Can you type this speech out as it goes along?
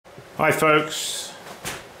Hi folks.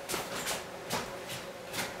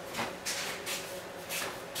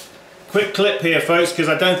 Quick clip here folks, because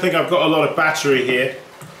I don't think I've got a lot of battery here.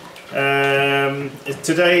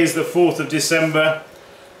 Today is the 4th of December.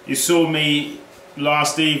 You saw me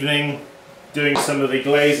last evening doing some of the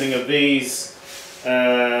glazing of these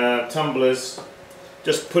tumblers,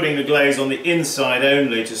 just putting the glaze on the inside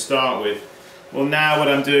only to start with. Well, now what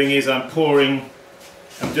I'm doing is I'm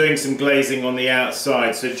doing some glazing on the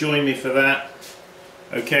outside, so join me for that.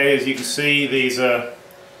 Okay, as you can see, these are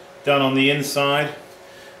done on the inside,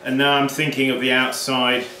 and now I'm thinking of the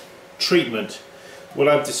outside treatment. What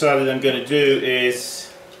I've decided I'm going to do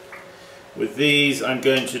is, with these, I'm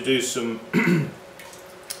going to do some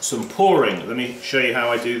some pouring. Let me show you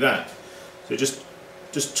how I do that. So just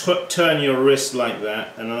turn your wrist like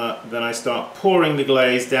that, and then I start pouring the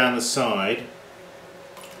glaze down the side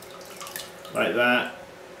like that.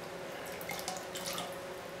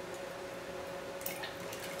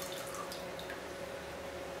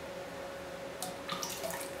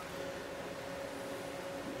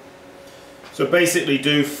 So basically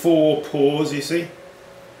do 4 pours, you see,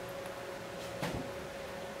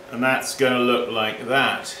 and that's going to look like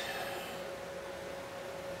that.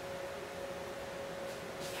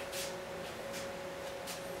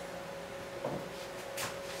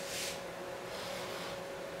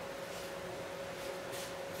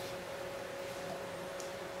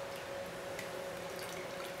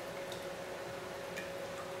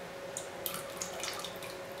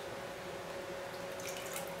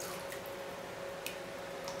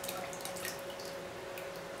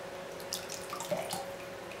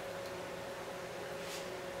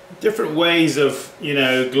 Different ways of, you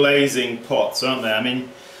know, glazing pots, aren't there? I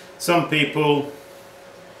mean, some people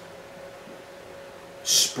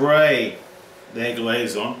spray their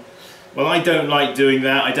glaze on. Well, I don't like doing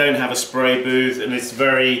that. I don't have a spray booth, and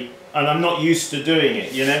and I'm not used to doing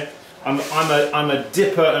it, you know. I'm a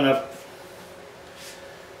dipper and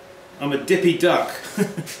I'm a dippy duck.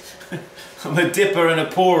 I'm a dipper and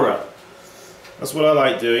a pourer. That's what I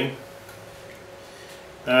like doing.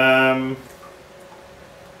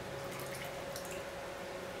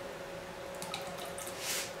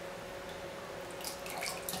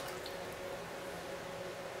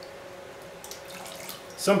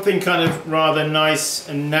 Something kind of rather nice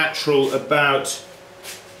and natural about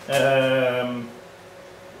I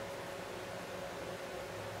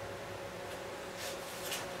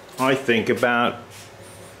think about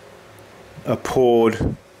a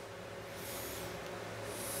poured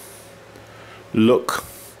look.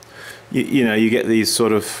 You know, you get these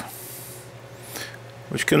sort of,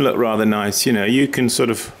 which can look rather nice. You know, you can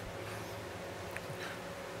sort of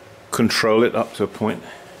control it up to a point.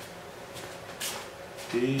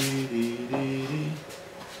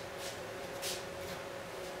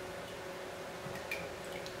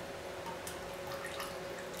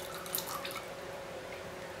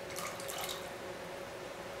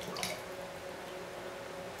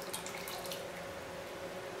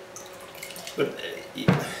 But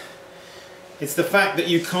it's the fact that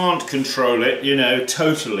you can't control it, you know,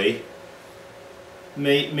 totally,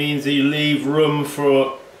 means that you leave room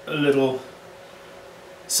for a little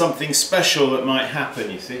something special that might happen,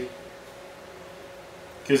 you see,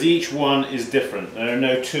 because each one is different. There are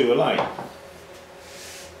no two alike,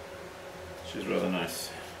 which is rather nice.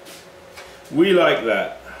 We like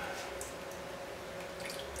that.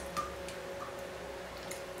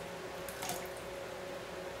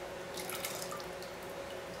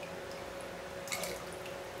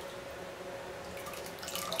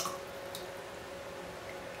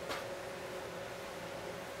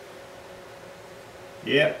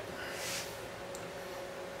 Yep.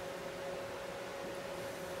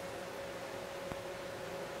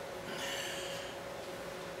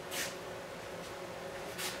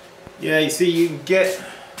 Yeah, you see, you can get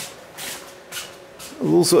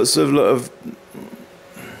all sorts of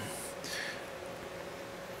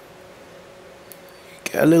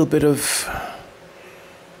get a little bit of,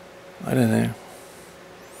 I don't know.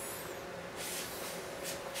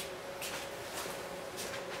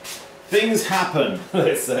 Things happen,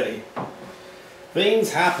 let's say.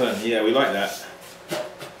 Things happen. Yeah, we like that.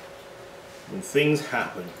 When things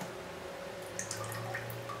happen.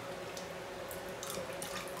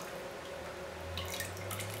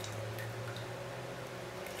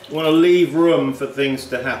 You want to leave room for things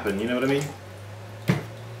to happen, you know what I mean?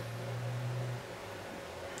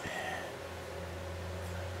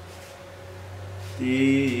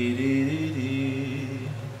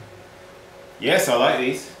 Yes, I like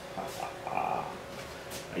these.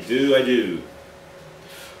 I do.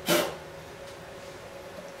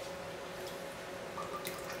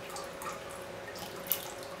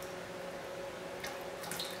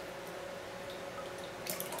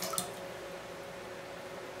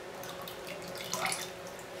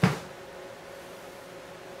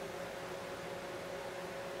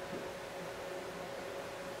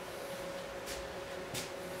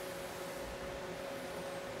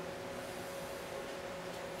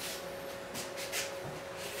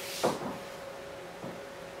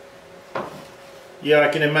 Yeah, I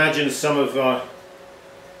can imagine some of our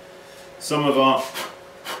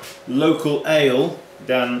local ale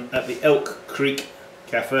down at the Elk Creek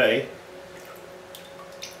Cafe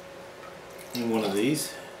in one of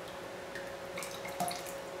these.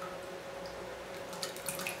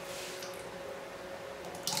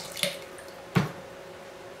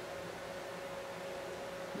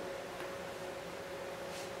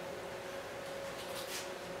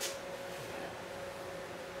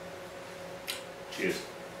 Cheers.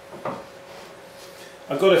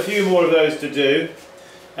 I've got a few more of those to do,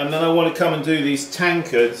 and then I want to come and do these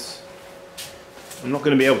tankards. I'm not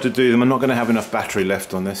going to be able to do them. I'm not going to have enough battery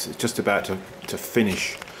left on this. It's just about to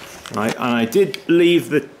finish. And I did leave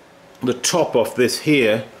the top off this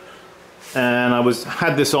here, and I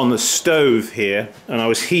had this on the stove here, and I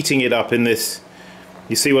was heating it up in this.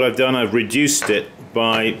 You see what I've done? I've reduced it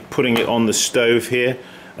by putting it on the stove here,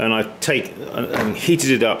 and I've and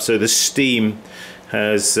heated it up so the steam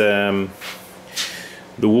has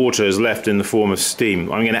the water is left in the form of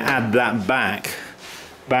steam. I'm going to add that back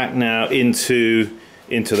now into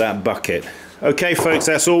that bucket. Okay folks,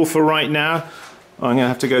 that's all for right now. I'm going to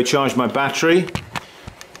have to go charge my battery.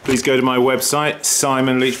 Please go to my website,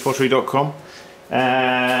 simonleachpottery.com,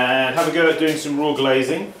 and have a go at doing some raw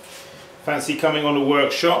glazing. Fancy coming on a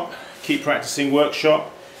workshop? Keep practicing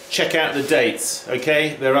workshop. Check out the dates,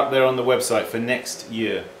 okay? They're up there on the website for next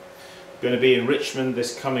year. Going to be in Richmond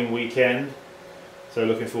this coming weekend, so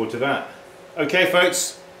looking forward to that. Okay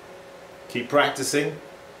folks, keep practicing.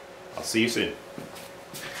 I'll see you soon.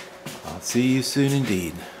 I'll see you soon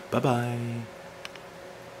indeed. Bye bye.